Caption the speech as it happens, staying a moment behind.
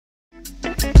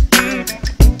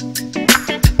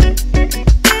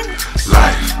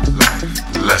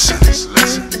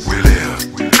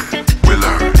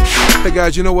Hey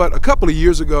guys, you know what? A couple of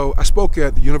years ago, I spoke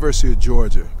at the University of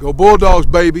Georgia. Go Bulldogs,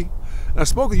 baby! And I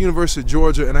spoke at the University of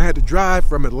Georgia, and I had to drive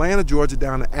from Atlanta, Georgia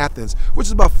down to Athens, which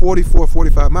is about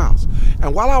 45 miles.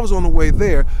 And while I was on the way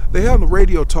there, they had on the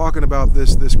radio talking about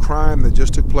this crime that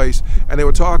just took place, and they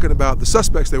were talking about the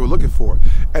suspects they were looking for.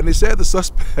 And they said the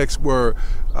suspects were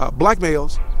black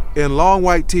males in long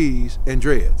white tees and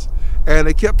dreads. And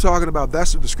they kept talking about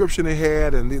that's the description they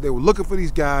had, and they were looking for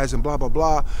these guys and blah, blah,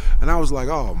 blah. And I was like,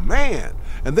 oh, man.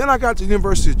 And then I got to the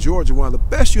University of Georgia, one of the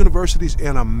best universities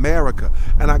in America.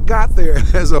 And I got there,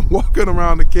 and as I'm walking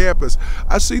around the campus,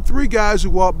 I see three guys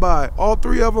who walk by. All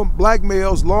three of them black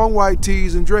males, long white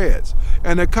tees and dreads.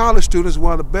 And they're college students,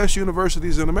 one of the best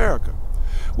universities in America.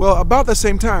 Well, about the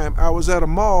same time, I was at a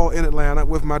mall in Atlanta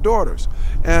with my daughters.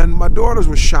 And my daughters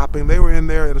were shopping. They were in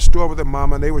there at a store with their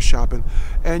mama, and they were shopping.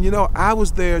 And, you know, I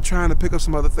was there trying to pick up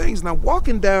some other things. And I'm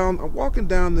walking down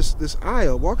this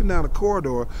aisle, walking down a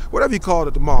corridor, whatever you call it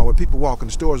at the mall, where people walk in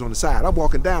the stores on the side. I'm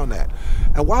walking down that.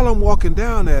 And while I'm walking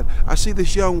down that, I see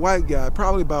this young white guy,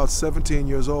 probably about 17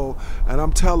 years old. And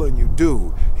I'm telling you,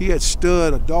 dude, he had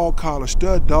stud dog collar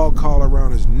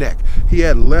around his neck. He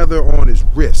had leather on his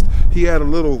wrist. He had a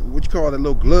little, what you call that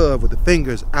little glove with the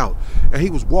fingers out. And he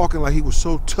was walking like he was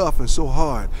so tough and so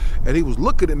hard. And he was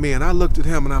looking at me, and I looked at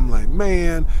him, and I'm like,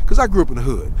 man, because I grew up in the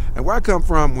hood. And where I come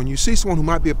from, when you see someone who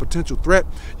might be a potential threat,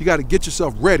 you got to get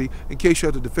yourself ready in case you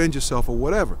have to defend yourself or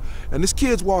whatever. And this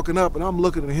kid's walking up, and I'm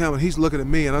looking at him, and he's looking at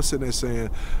me, and I'm sitting there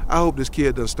saying, I hope this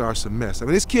kid doesn't start some mess. I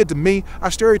mean, this kid, to me, I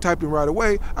stereotyped him right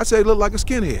away. I said he looked like a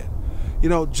skinhead. You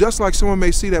know, just like someone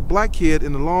may see that black kid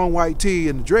in the long white tee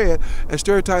and the dread and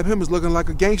stereotype him as looking like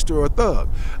a gangster or a thug.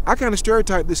 I kind of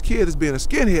stereotyped this kid as being a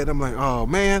skinhead. I'm like, oh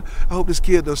man, I hope this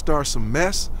kid doesn't start some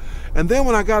mess. And then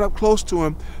when I got up close to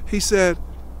him, he said,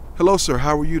 hello sir,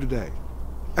 how are you today?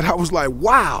 And I was like,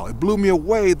 wow, it blew me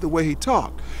away the way he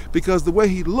talked, because the way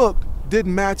he looked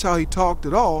didn't match how he talked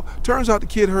at all. Turns out the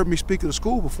kid heard me speak at a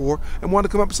school before and wanted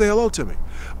to come up and say hello to me.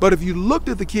 But if you looked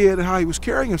at the kid and how he was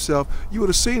carrying himself, you would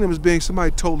have seen him as being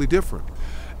somebody totally different.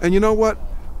 And you know what?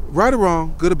 Right or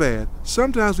wrong, good or bad,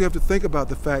 sometimes we have to think about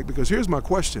the fact, because here's my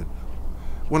question.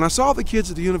 When I saw the kids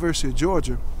at the University of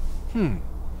Georgia,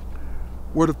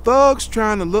 were the thugs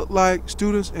trying to look like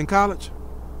students in college?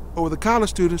 Or were the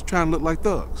college students trying to look like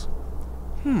thugs?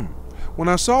 When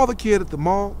I saw the kid at the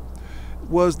mall,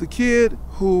 was the kid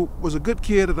who was a good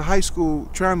kid at the high school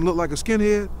trying to look like a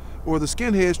skinhead, or the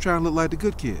skinheads trying to look like the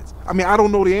good kids? I mean, I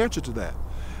don't know the answer to that,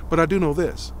 but I do know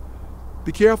this.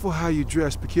 Be careful how you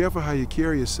dress, be careful how you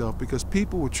carry yourself, because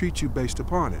people will treat you based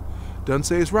upon it. Doesn't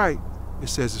say it's right, it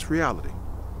says it's reality.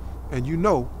 And you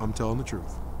know I'm telling the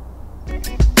truth.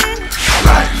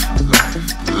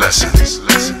 Life lessons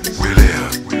we live.